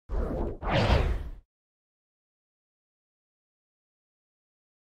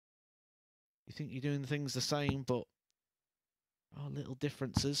You think you're doing things the same, but there are little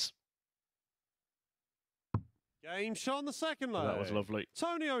differences. Game shot on the second leg. That was lovely.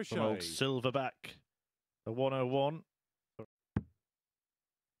 Tony O'Shea. From old Silverback, the 101. And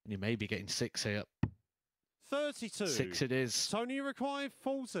you may be getting 6 here. 32. 6 it is. Tony required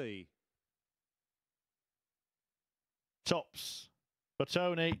 40. Tops for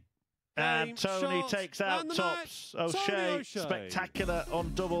Tony. And Tony takes out tops. O'Shea, spectacular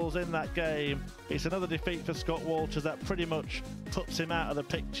on doubles in that game. It's another defeat for Scott Walters. That pretty much puts him out of the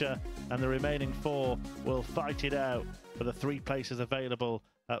picture. And the remaining 4 will fight it out for the 3 places available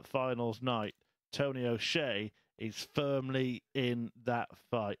at finals night. Tony O'Shea is firmly in that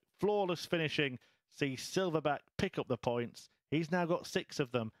fight. Flawless finishing sees Silverback pick up the points. He's now got 6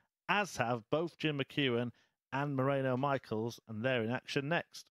 of them, as have both Jim McEwen and Moreno Michels, and they're in action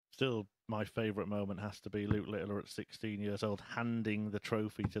next. Still, my favourite moment has to be Luke Littler at 16 years old, handing the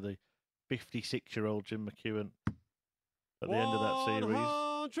trophy to the 56-year-old Jim McEwen at the end of that series.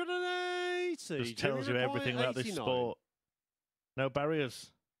 180. Just tells you everything about this sport. No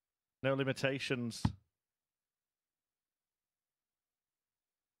barriers, no limitations.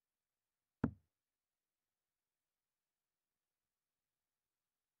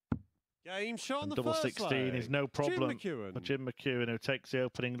 Game shot on the double first 16 leg. is no problem Jim for Jim McEwen, who takes the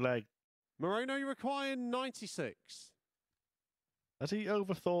opening leg. Moreno, you require 96. Has he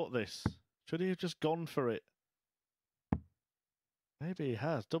overthought this? Should he have just gone for it? Maybe he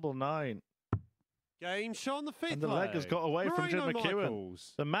has. Double 9. Game shot on the fifth And the leg has got away from Jim McEwen.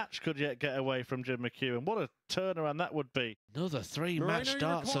 Michels. The match could yet get away from Jim McEwen. What a turnaround that would be. Another 3 match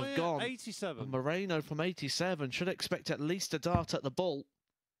darts have gone. 87. And Moreno from 87 should expect at least a dart at the ball.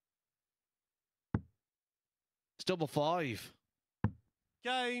 It's double 5.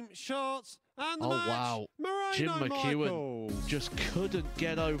 Game shots and the Oh, match. wow. Moreno Jim McEwen Michels. just couldn't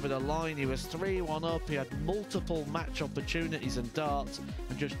get over the line. He was 3-1 up. He had multiple match opportunities and darts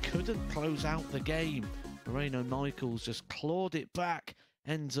and just couldn't close out the game. Moreno Michels just clawed it back,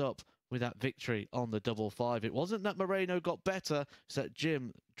 ends up with that victory on the double 5. It wasn't that Moreno got better, it's that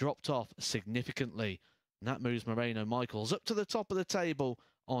Jim dropped off significantly. And that moves Moreno Michels up to the top of the table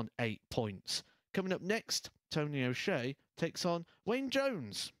on 8 points. Coming up next, Tony O'Shea takes on Wayne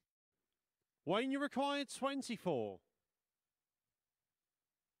Jones. Wayne, you required 24.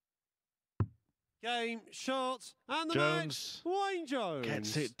 Game, shot, and the Jones match. Wayne Jones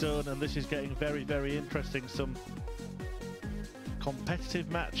gets it done, and this is getting very, very interesting. Some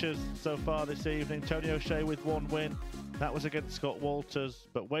competitive matches so far this evening. Tony O'Shea with 1 win. That was against Scott Walters,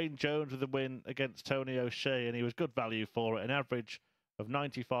 but Wayne Jones with a win against Tony O'Shea, and he was good value for it. An average of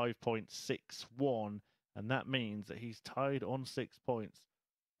 95.61, and that means that he's tied on 6 points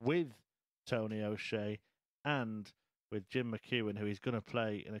with Tony O'Shea and with Jim McEwen, who he's going to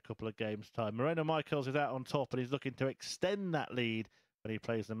play in a couple of games' time. Moreno Michels is out on top, and he's looking to extend that lead when he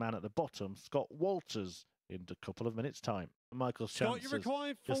plays the man at the bottom, Scott Walters, in a couple of minutes' time. Michels' chances,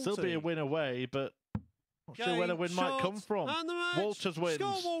 he'll still be a win away, but not sure where the win might come from. Walters wins,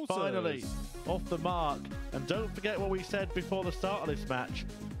 finally, off the mark. And don't forget what we said before the start of this match.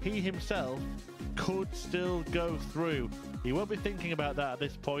 He himself could still go through. He won't be thinking about that at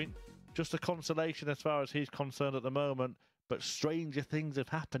this point. Just a consolation as far as he's concerned at the moment. But stranger things have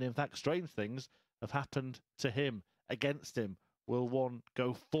happened. In fact, strange things have happened to him, against him. Will one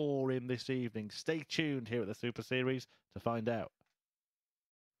go for him this evening? Stay tuned here at the Super Series to find out.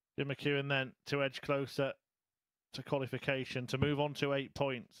 Jim McEwen then to edge closer to qualification, to move on to 8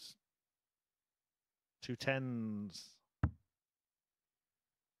 points. 2 10s.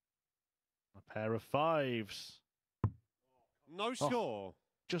 A pair of 5s. No score.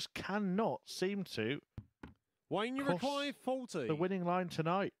 Just cannot seem to. Wayne, you require 40. The winning line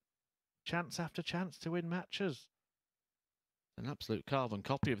tonight. Chance after chance to win matches. An absolute carbon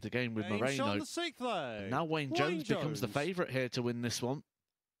copy of the game with Moreno. Now Wayne Jones becomes the favourite here to win this one,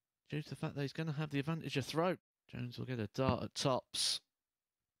 due to the fact that he's going to have the advantage of throw. Jones will get a dart at tops.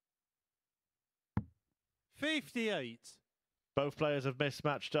 58. Both players have missed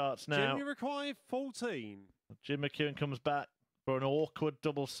match darts now. Jim, you require 14. Jim McEwen comes back for an awkward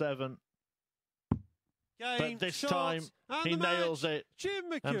double 7. But this time he nails it.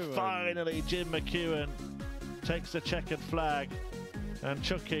 Jim McEwen. And finally Jim McEwen takes the checkered flag, and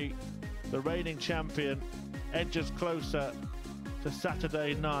Chucky, the reigning champion, edges closer to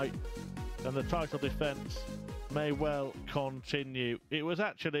Saturday night, and the title defence may well continue. It was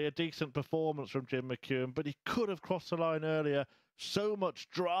actually a decent performance from Jim McEwen, but he could have crossed the line earlier. So much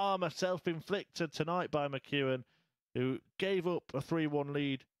drama self-inflicted tonight by McEwen, who gave up a 3-1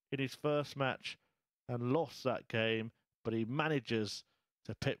 lead in his first match and lost that game, but he manages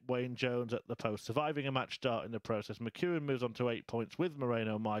to pit Wayne Jones at the post, surviving a match start in the process. McEwen moves on to 8 points with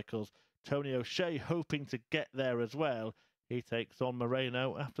Moreno Michels. Tony O'Shea hoping to get there as well. He takes on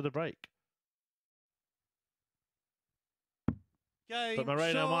Moreno after the break. But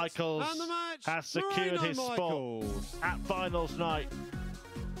Moreno Michels has secured his spot at finals night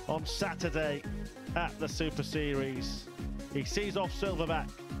on Saturday at the Super Series. He sees off Silverback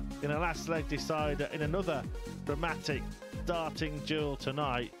in a last leg decider in another dramatic darting duel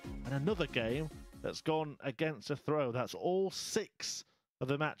tonight, and another game that's gone against a throw. That's all 6 of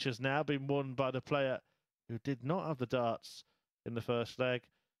the matches now been won by the player who did not have the darts in the first leg.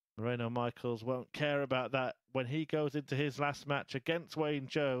 Moreno Michels won't care about that. When he goes into his last match against Wayne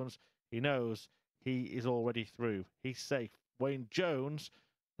Jones, he knows he is already through. He's safe. Wayne Jones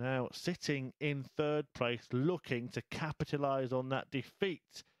now sitting in 3rd place, looking to capitalise on that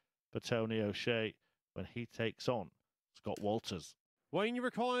defeat for Tony O'Shea when he takes on Scott Walters. Wayne, you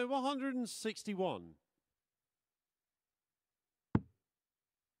require 161.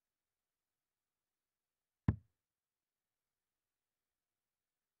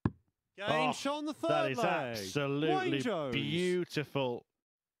 Game shot on the 3rd That is leg. absolutely beautiful.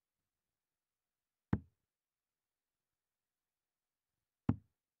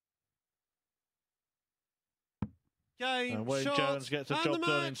 Game Wayne shot, Jones gets a job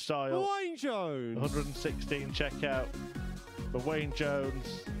done in style. Wayne Jones. 116 checkout for Wayne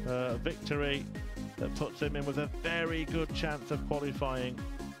Jones. Victory that puts him in with a very good chance of qualifying,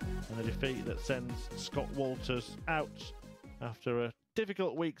 and a defeat that sends Scott Walters out after a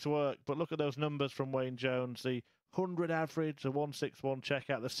difficult week's work. But look at those numbers from Wayne Jones. The 100 average, the 161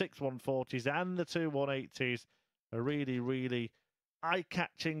 checkout, the 6 140s and the 2 180s. A really, really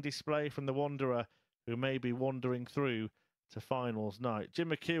eye-catching display from the Wanderer, who may be wandering through to finals night. Jim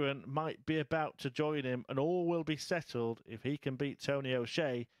McEwen might be about to join him, and all will be settled if he can beat Tony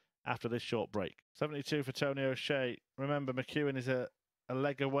O'Shea after this short break. 72 for Tony O'Shea. Remember, McEwen is a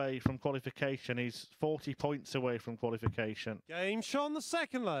leg away from qualification. He's 40 points away from qualification. Game shot on the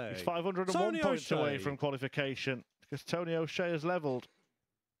 2nd leg. He's 501 points away from qualification because Tony O'Shea has levelled.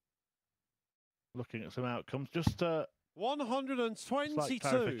 Looking at some outcomes, just 122. slight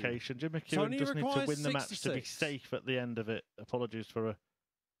clarification. Jim McEwen does need to win the match to be safe at the end of it. Apologies for a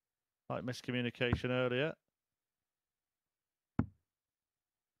slight miscommunication earlier.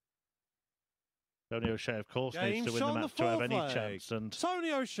 Tony O'Shea, of course, needs to win the match to have any chance. And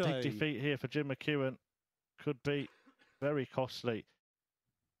Tony O'Shea. Big defeat here for Jim McEwen could be very costly.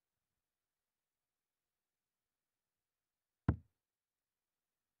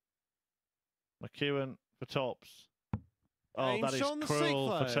 McEwen for tops. Oh, that is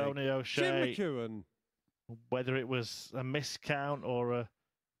cruel for Tony O'Shea. Jim McEwen. Whether it was a miscount or a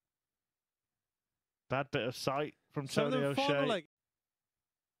bad bit of sight from Tony O'Shea.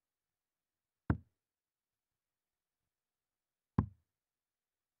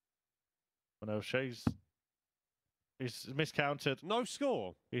 And O'Shea's miscounted. No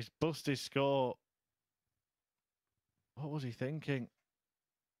score. He's bust his score. What was he thinking?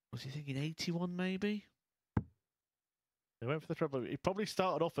 Was he thinking 81 maybe? He went for the treble. He probably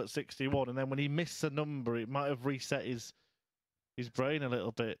started off at 61, and then when he missed the number, it might have reset his brain a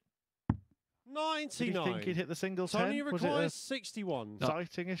little bit. 99. Did he think he'd hit the single 10? Tony Was it requires 61.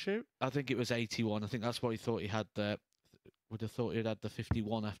 Sighting issue? I think it was 81. I think that's what he thought he had there. Would have thought he'd had the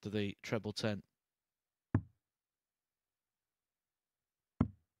 51 after the treble 10.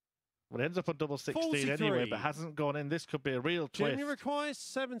 Well, it ends up on double 16 43. anyway, but hasn't gone in. This could be a real twist. Jimmy requires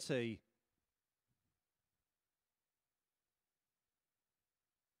 70.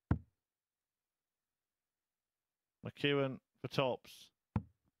 McEwen for tops.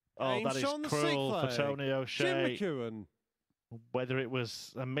 Oh, that is cruel for Tony O'Shea. Jim McEwen. Whether it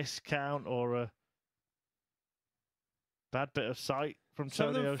was a miscount or a bad bit of sight from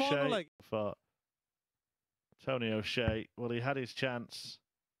Tony O'Shea. For Tony O'Shea, well, he had his chance.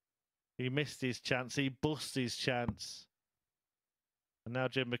 He missed his chance. He bust his chance. And now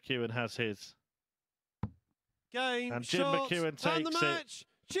Jim McEwen has his. Game, and Jim McEwen takes and the match.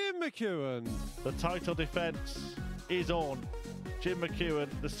 Jim McEwen. The title defence is on. Jim McEwen,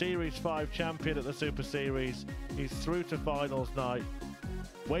 the Series 5 champion at the Super Series. He's through to finals night.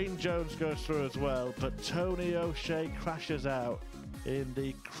 Wayne Jones goes through as well, but Tony O'Shea crashes out in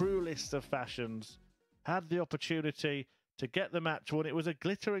the cruelest of fashions. Had the opportunity to get the match won. It was a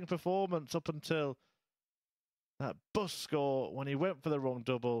glittering performance up until that bust score when he went for the wrong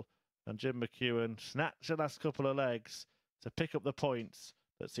double, and Jim McEwen snatched the last couple of legs to pick up the points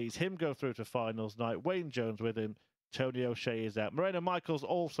that sees him go through to finals night. Wayne Jones with him. Tony O'Shea is out. Moreno Michels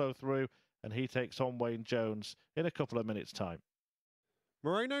also through, and he takes on Wayne Jones in a couple of minutes' time.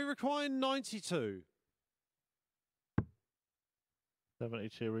 Moreno requiring 92.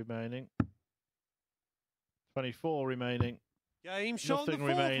 72 remaining. 24 remaining. Game shot in Nothing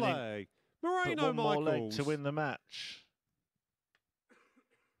the fourth remaining. leg. But Moreno one more leg Michels. to win the match.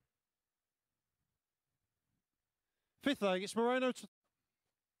 Fifth leg, it's Moreno.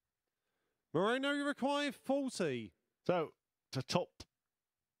 Moreno requiring 40. So, to top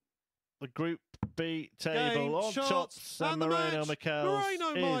the Group B table Game, on shots, top, San and the Moreno match. Michels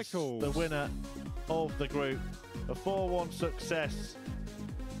Moreno is Michels. the winner of the group. A 4-1 success.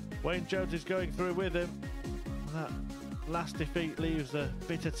 Wayne Jones is going through with him. That last defeat leaves a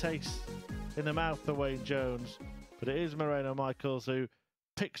bitter taste in the mouth for Wayne Jones. But it is Moreno Michels who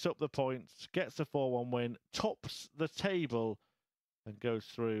picks up the points, gets the 4-1 win, tops the table, and goes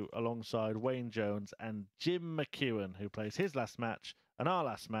through alongside Wayne Jones and Jim McEwen, who plays his last match and our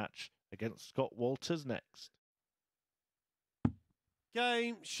last match against Scott Walters next.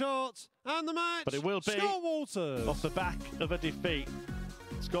 Game, shot, and the match. But it will be Scott Walters. off the back of a defeat.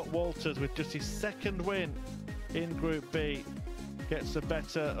 Scott Walters, with just his second win in Group B, gets the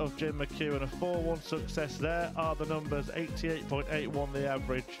better of Jim McEwen. A 4-1 success. There are the numbers, 88.81 the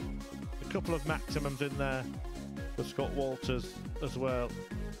average. A couple of maximums in there for Scott Walters as well.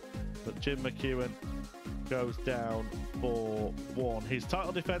 But Jim McEwen goes down 4-1. His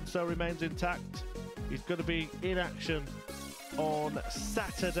title defence, though, remains intact. He's going to be in action on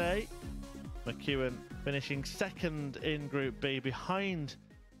Saturday. McEwen finishing second in Group B behind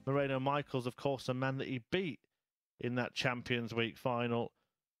Moreno Michels, of course, a man that he beat in that Champions Week final,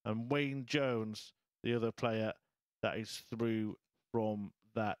 and Wayne Jones, the other player that is through from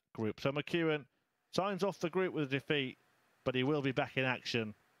that group. So McEwen signs off the group with a defeat, but he will be back in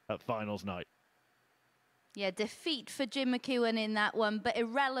action at finals night. Yeah, defeat for Jim McEwen in that one, but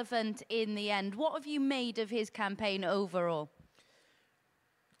irrelevant in the end. What have you made of his campaign overall?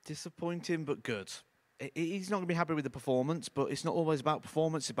 Disappointing, but good. He's not going to be happy with the performance, but it's not always about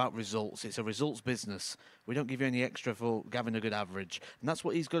performance, it's about results. It's a results business. We don't give you any extra for having a good average. And that's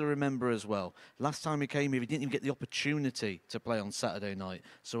what he's got to remember as well. Last time he came here, he didn't even get the opportunity to play on Saturday night.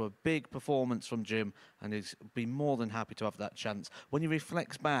 So a big performance from Jim, and he's be more than happy to have that chance. When he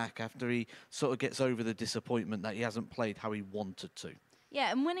reflects back after he sort of gets over the disappointment that he hasn't played how he wanted to. Yeah,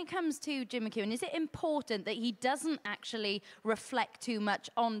 and when it comes to Jim McEwen, is it important that he doesn't actually reflect too much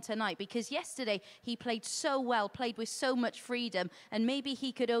on tonight? Because yesterday he played so well, played with so much freedom, and maybe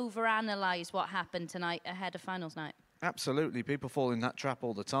he could overanalyze what happened tonight ahead of finals night. Absolutely. People fall in that trap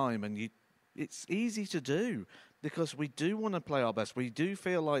all the time, and it's easy to do because we do want to play our best. We do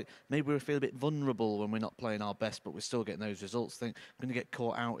feel like maybe we feel a bit vulnerable when we're not playing our best, but we're still getting those results. Think, I'm going to get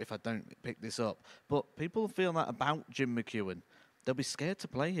caught out if I don't pick this up. But people feel that about Jim McEwen. They'll be scared to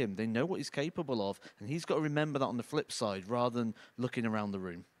play him. They know what he's capable of, and he's got to remember that on the flip side rather than looking around the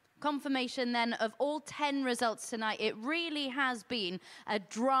room. Confirmation then of all 10 results tonight. It really has been a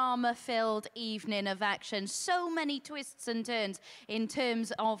drama-filled evening of action. So many twists and turns in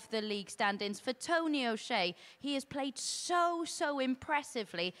terms of the league standings. For Tony O'Shea, he has played so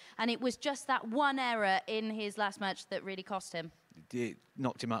impressively, and it was just that one error in his last match that really cost him. It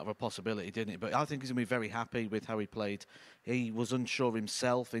knocked him out of a possibility, didn't it? But I think he's going to be very happy with how he played. He was unsure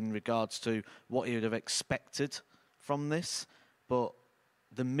himself in regards to what he would have expected from this, but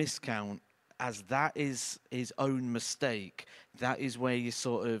the miscount, as that is his own mistake, that is where you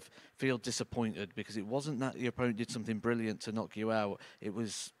sort of feel disappointed, because it wasn't that your opponent did something brilliant to knock you out. It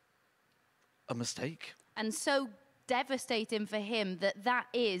was a mistake. And so devastating for him that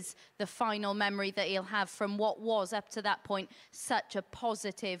is the final memory that he'll have from what was, up to that point, such a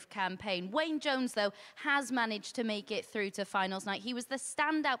positive campaign. Wayne Jones, though, has managed to make it through to finals night. He was the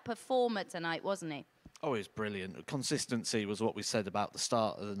standout performer tonight, wasn't he? Oh, he's brilliant. Consistency was what we said about the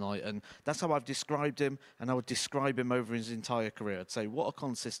start of the night, and that's how I've described him, and I would describe him over his entire career. I'd say, what a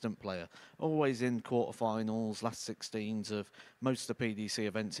consistent player. Always in quarterfinals, last 16s of most of the PDC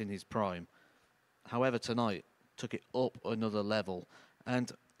events in his prime. However, tonight took it up another level,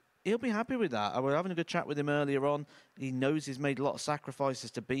 and he'll be happy with that. I was having a good chat with him earlier on. He knows he's made a lot of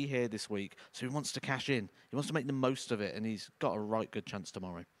sacrifices to be here this week, so he wants to cash in. He wants to make the most of it, and he's got a right good chance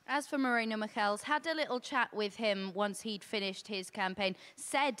tomorrow. As for Moreno Michels, had a little chat with him once he'd finished his campaign,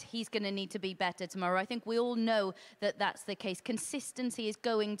 said he's going to need to be better tomorrow. I think we all know that that's the case. Consistency is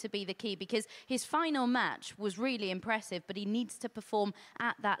going to be the key, because his final match was really impressive, but he needs to perform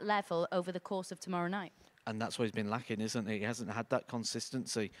at that level over the course of tomorrow night. And that's what he's been lacking, isn't he? He hasn't had that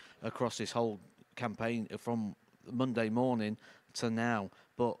consistency across his whole campaign from Monday morning to now.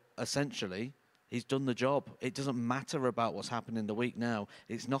 But essentially, he's done the job. It doesn't matter about what's happened in the week now.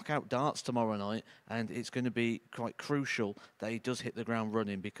 It's knockout darts tomorrow night, and it's going to be quite crucial that he does hit the ground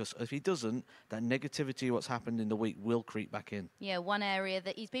running, because if he doesn't, that negativity of what's happened in the week will creep back in. Yeah, one area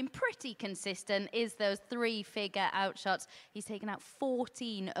that he's been pretty consistent is those 3-figure outshots. He's taken out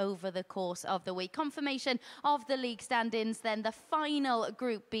 14 over the course of the week. Confirmation of the league standings, then the final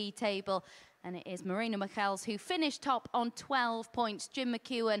Group B table. And it is Moreno Michels who finished top on 12 points. Jim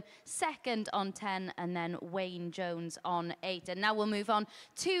McEwen second on 10, and then Wayne Jones on 8. And now we'll move on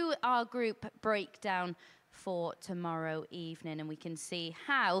to our group breakdown for tomorrow evening, and we can see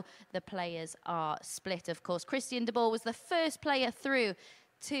how the players are split. Of course, Christian de Boer was the first player through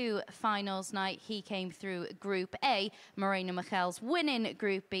to finals night. He came through Group A. Moreno Michels winning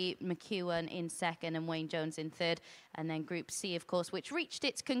Group B, McEwen in second and Wayne Jones in third. And then Group C, of course, which reached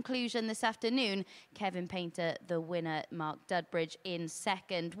its conclusion this afternoon. Kevin Painter, the winner, Mark Dudbridge in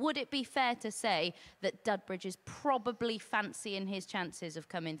second. Would it be fair to say that Dudbridge is probably fancying his chances of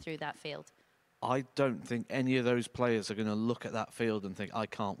coming through that field? I don't think any of those players are going to look at that field and think, I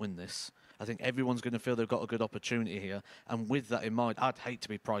can't win this. I think everyone's going to feel they've got a good opportunity here. And with that in mind, I'd hate to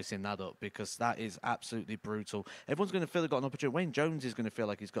be pricing that up, because that is absolutely brutal. Everyone's going to feel they've got an opportunity. Wayne Jones is going to feel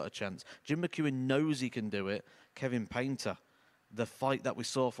like he's got a chance. Jim McEwen knows he can do it. Kevin Painter, the fight that we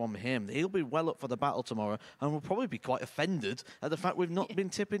saw from him, he'll be well up for the battle tomorrow, and will probably be quite offended at the fact we've not been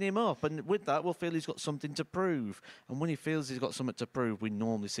tipping him up. And with that, we'll feel he's got something to prove. And when he feels he's got something to prove, we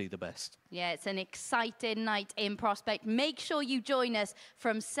normally see the best. Yeah, it's an exciting night in prospect. Make sure you join us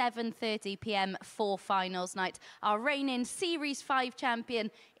from 7:30 p.m. for finals night. Our reigning Series 5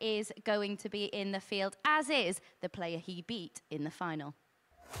 champion is going to be in the field, as is the player he beat in the final.